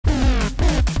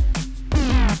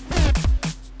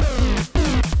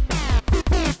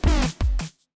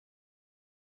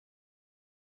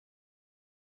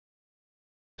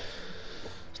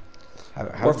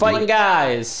We're fighting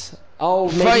guys. Oh,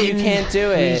 maybe you can't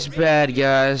do These it. bad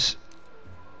guys.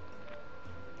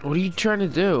 What are you trying to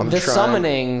do? The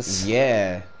summonings.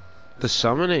 Yeah. The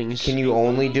summonings. Can you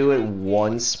only do it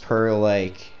once per,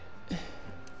 like,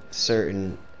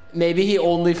 certain... Maybe he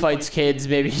only fights kids.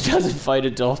 Maybe he doesn't fight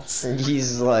adults.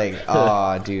 He's like,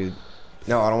 ah, dude.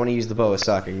 No, I don't want to use the bow of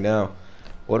sucking. No.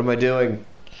 What am I doing?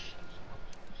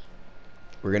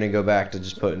 We're gonna go back to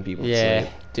just putting people to sleep.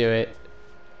 Do it.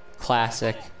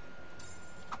 Classic.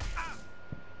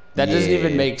 That doesn't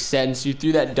even make sense. You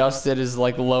threw that dust at his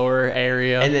like lower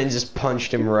area, And then just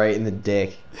punched him right in the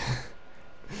dick.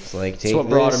 It's like, take that's what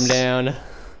brought him this. down.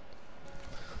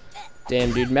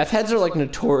 Damn, dude, meth heads are like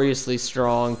notoriously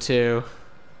strong too.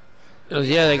 Oh,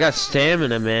 yeah, they got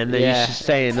stamina, man. They're Yeah. used to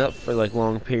staying up for like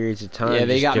long periods of time. Yeah,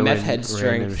 they just got doing meth head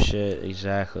random strength. shit.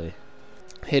 Exactly.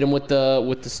 Hit him with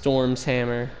the storm's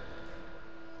hammer.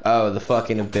 Oh, the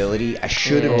fucking ability. I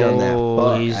should have done that,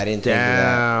 but He's I didn't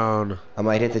down. think of that. I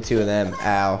might hit the two of them.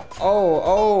 Ow.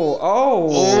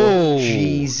 Oh.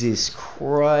 Jesus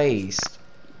Christ.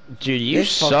 Dude, you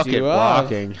This fucked suck at you up.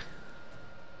 blocking.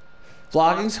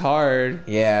 Blocking's hard.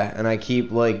 Yeah, and I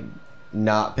keep, like,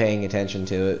 not paying attention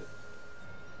to it.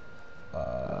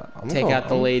 Take out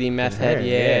the lady meth head,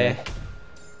 yeah.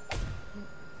 yeah.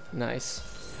 Nice.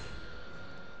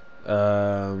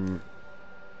 Um,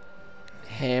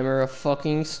 Hammer of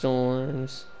fucking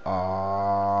storms.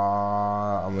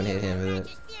 I'm gonna hit him with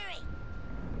it.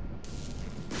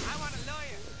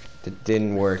 It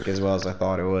didn't work as well as I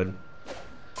thought it would.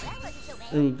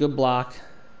 Ooh, good block.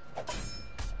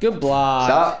 Good block.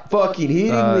 Stop fucking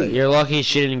hitting me! you're lucky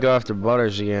she didn't go after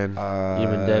Butters again. You've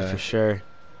been dead for sure.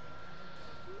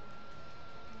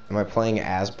 Am I playing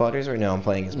as Butters or no? I'm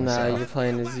playing as myself. Nah, you're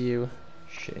playing as you.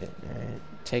 Shit, alright.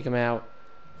 Take him out.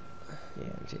 Yeah,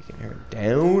 I'm taking her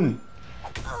down.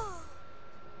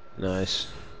 Nice.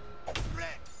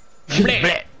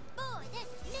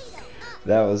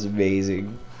 That was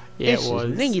amazing. Yeah, This it was.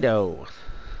 is Nito.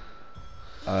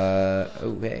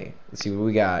 Oh, hey. Let's see what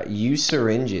we got. Use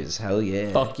syringes. Hell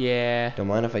yeah. Fuck yeah. Don't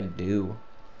mind if I do.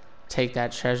 Take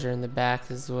that treasure in the back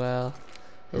as well.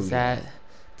 Is that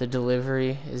the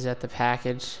delivery? Is that the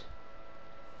package?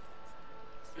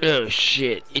 Oh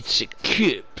shit, it's a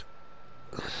kip.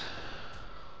 Oh,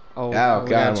 Oh, we God,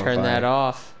 gotta I'm on turn that fire.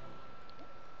 off.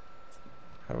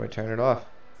 How do I turn it off?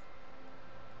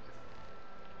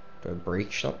 Do I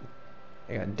break something?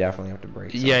 I think I definitely have to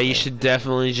break something. Yeah, you should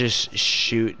definitely just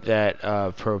shoot that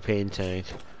propane tank.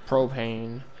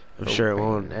 Propane. I'm sure it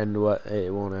won't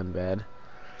end bad.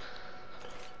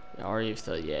 Or you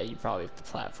still, yeah, you probably have to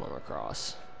platform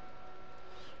across.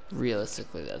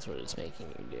 Realistically, that's what it's making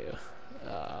you do.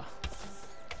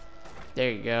 There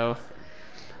you go.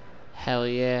 Hell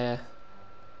yeah.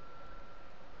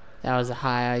 That was a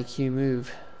high IQ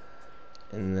move.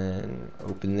 And then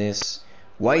open this.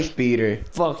 Wife beater.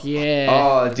 Fuck yeah.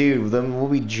 Oh, dude, then we'll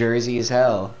be Jersey as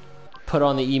hell. Put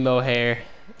on the emo hair.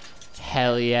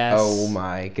 Hell yes. Oh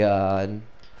my god.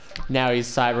 Now he's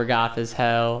cyber goth as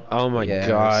hell. Oh my Yeah,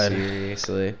 god.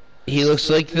 seriously. He looks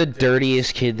like the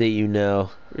dirtiest kid that you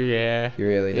know. Yeah. He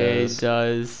really Yeah, does. he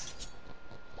does.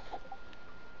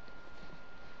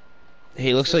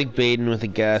 He looks like Baden with a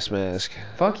gas mask.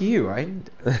 Fuck you. I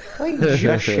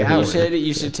just showered.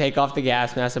 You should take off the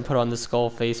gas mask and put on the skull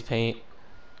face paint.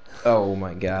 Oh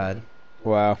my god.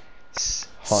 Wow. It's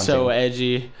haunting. So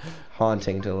edgy.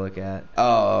 Haunting to look at.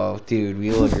 Oh, dude,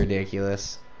 we look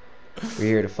ridiculous. We're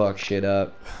here to fuck shit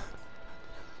up.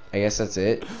 I guess that's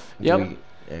it. Yep. Let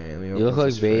me You open look like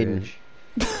this Baden. fridge.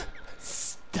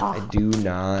 Stop. I do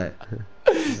not.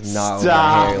 This is not what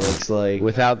my hair looks like.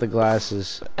 Without the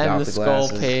glasses. And Without the the skull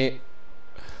glasses. paint.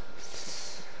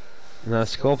 No,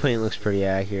 skull paint looks pretty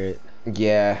accurate.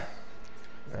 Yeah.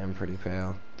 I'm pretty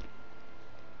pale.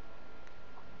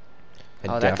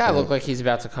 Oh, that guy looked like he's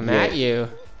about to come Yeah. at you.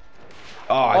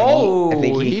 Oh, I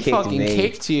think he kicked fucking me.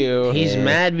 kicked you. He's Yeah.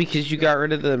 mad because you got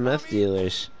rid of the meth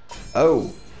dealers.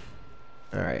 Oh.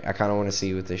 Alright, I kind of want to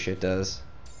see what this shit does.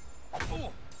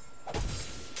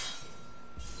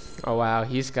 Oh wow,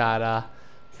 he's got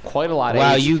quite a lot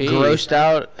Wow, of you HP. grossed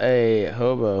out a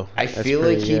hobo. I That's feel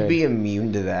like pretty he'd good. be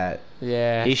immune to that.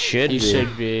 Yeah. He should He be.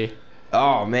 should be.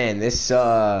 Oh man, this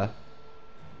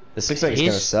looks like it's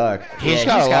gonna suck. He's Yeah,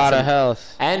 got he's a got lot of some-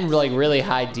 health. And like really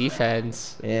high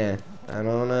defense. Yeah, I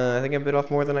don't. I think I bit off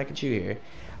more than I could chew here.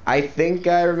 I think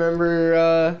I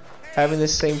remember having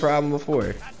this same problem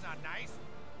before.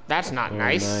 That's not Oh,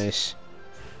 nice. nice.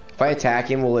 If I attack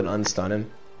him, will it unstun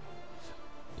him?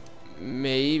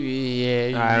 Maybe,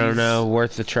 yeah. I don't know.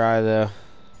 Worth the try though.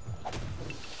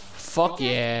 Fuck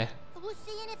yeah. We'll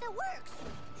see if it works.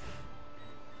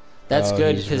 That's Oh,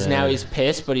 good he's because now red. he's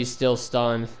pissed, but he's still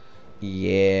stunned.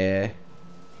 Yeah.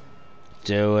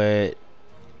 Do it.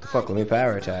 Fuck, let me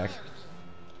power attack.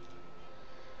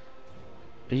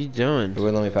 What are you doing? It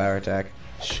wouldn't let me power attack.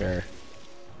 Sure.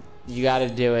 You got to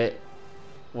do it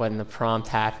when the prompt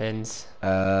happens,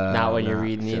 not when you're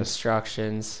reading the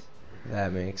instructions.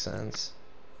 That makes sense.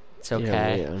 It's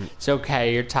okay. Yeah, It's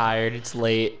okay. You're tired. It's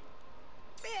late.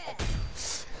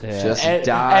 yeah. Just And,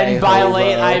 die, and by hobo.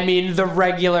 late, I mean the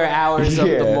regular hours of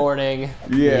the Yeah. morning.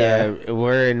 Yeah. Yeah,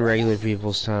 we're in regular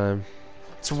people's time.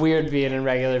 It's weird being in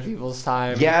regular people's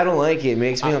time. Yeah, I don't like it. It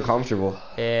makes me uncomfortable.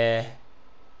 Yeah.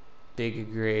 Big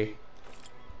agree.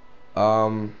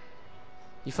 You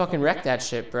You fucking wrecked that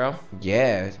shit, bro.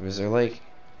 Yeah, was there like...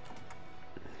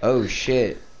 Oh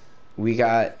shit. We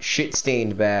got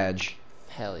shit-stained badge.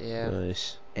 Hell yeah.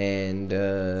 Nice. And,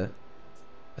 a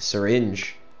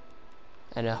syringe.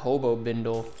 And a hobo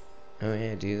bindle. Oh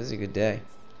yeah, dude, this is a good day.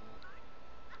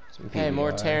 Some Hey,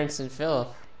 more PBR. Terrence and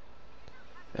Philip.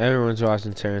 Everyone's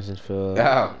watching Terrence and Phil.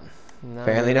 Oh, No,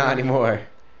 apparently not anymore.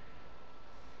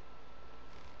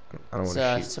 I don't want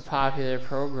to It's shoot. a popular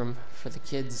program for the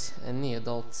kids and the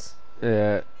adults.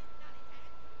 Yeah.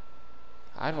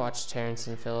 I'd watch Terrence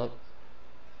and Philip.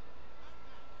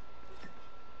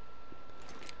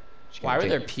 Why were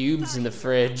there pubes in the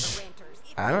fridge?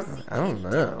 I don't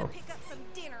know.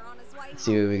 Let's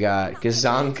see what we got.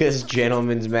 Gazanka's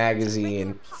Gentleman's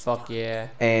Magazine Fuck yeah.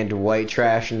 and White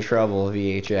Trash and Trouble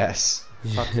VHS.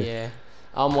 Fuck yeah.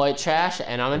 I'm white trash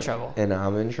and I'm in trouble. And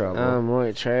I'm in trouble. I'm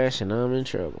white trash and I'm in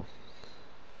trouble.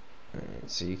 Alright,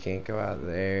 so you can't go out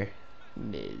there.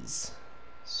 Ms.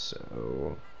 So,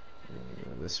 go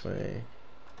this way.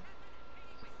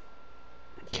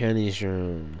 Kenny's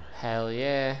room. Hell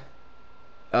yeah.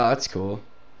 Oh, that's cool.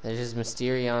 There's his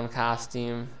Mysterion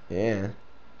costume. Yeah.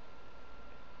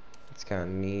 It's kind of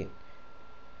neat.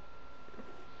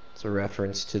 It's a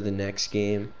reference to the next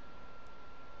game.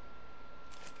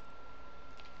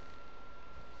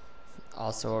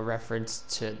 Also a reference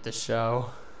to the show.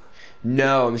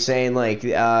 No, I'm saying like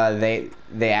they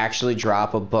actually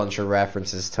drop a bunch of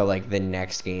references to like the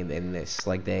next game in this.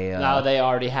 Like they No, they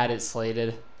already had it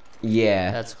slated.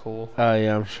 yeah. That's cool. Oh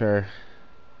yeah, I'm sure.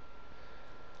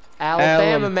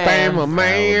 Alabama man.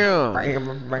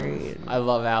 Alabama man. I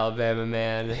love Alabama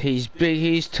man. He's big,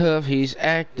 he's tough, he's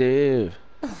active.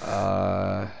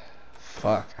 Fuck,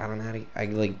 I don't know how to. I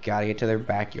like gotta get to their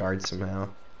backyard somehow.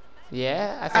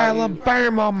 Yeah, I thought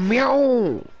Alabama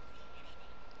meow.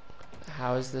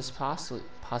 How is this possible?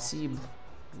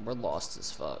 We're lost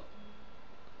as fuck.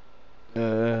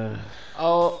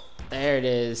 Oh, there it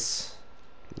is.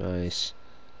 Nice.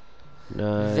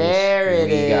 Nice. There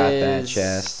it is. We got that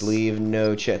chest. Leave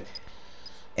no chest.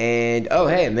 And oh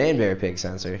hey, a man bear pig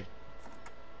sensor.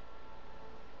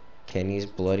 Kenny's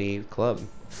bloody club.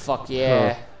 Fuck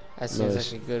yeah. Huh. That seems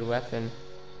Nice. like a good weapon.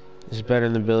 Is it better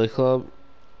than the Billy Club?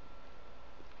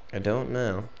 I don't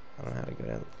know. I don't know how to go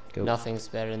down. Go. Nothing's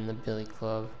better than the Billy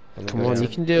Club. Come on, you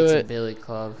can do It's a it. Billy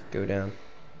Club. Go down.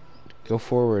 Go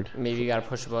forward. Maybe you gotta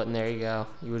push a button. There you go.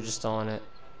 You were just on it.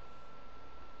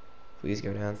 Please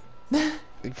go down.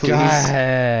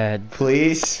 God.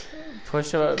 Please.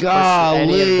 Push any of the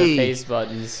Golly. face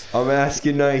buttons. I'm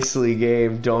asking nicely,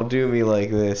 game. Don't do me like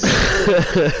this.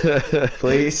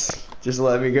 Please. Just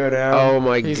let me go down. Oh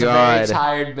my He's God. a very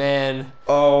tired man.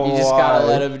 Oh, You just gotta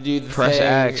let him do the Press thing.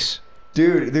 X.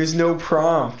 Dude, there's no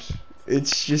prompt.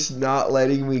 It's just not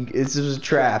letting me. It's just a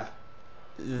trap.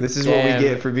 This is what we Damn.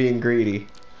 get for being greedy.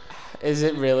 Is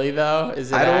it really though?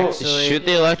 Is it I don't- actually? Shoot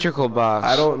the electrical box.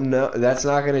 I don't know. That's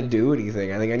not gonna do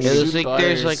anything. I think I need Yeah, to. there's Shoot like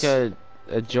there's butters. like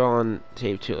a John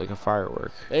tape to it, like a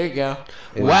firework. There you go.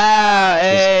 It was Wow! just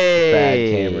Hey!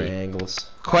 bad camera angles.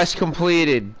 Quest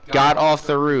completed. Got off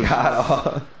the roof. Got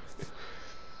off.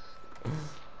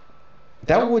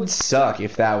 That would suck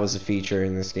if that was a feature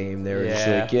in this game. They were just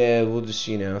Yeah. like, yeah, we'll just,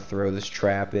 throw this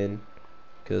trap in.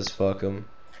 Because fuck them.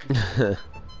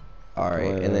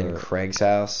 Alright, and then Craig's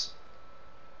house.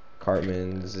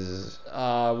 Cartman's is...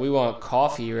 We want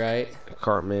coffee, right?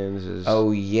 Cartman's is.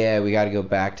 Oh, yeah, we gotta go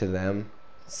back to them.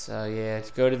 So yeah,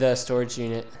 go to the storage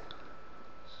unit.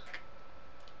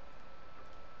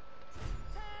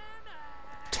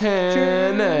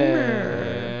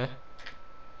 Timmy.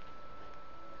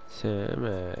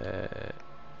 Timmy.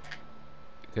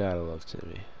 Gotta love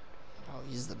Timmy. Oh,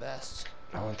 he's the best.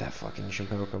 I want that fucking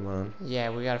Pokemon. Yeah,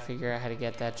 we gotta figure out how to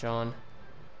get that, John.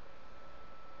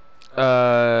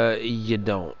 You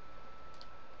don't.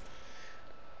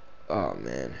 Oh,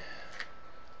 man.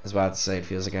 I was about to say, it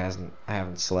feels like I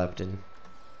haven't slept in,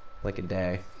 like, a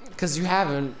day. Cause you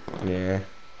haven't. Yeah.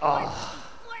 Oh,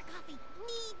 More coffee!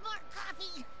 Need more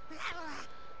coffee!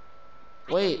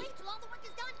 Wait.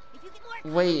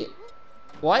 Wait.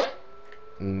 What?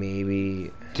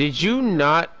 Maybe. Did you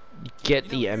not get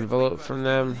the envelope from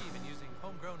them?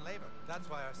 That's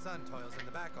why our son toils in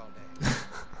the back all day.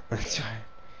 That's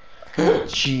right.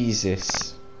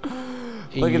 Jesus.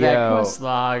 Look at that quest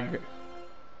log.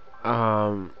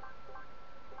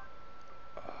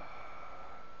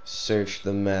 Search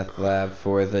the meth lab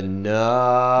for the No.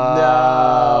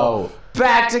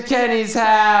 Back to Kenny's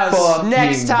house. Fucking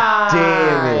Next time.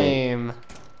 damn it.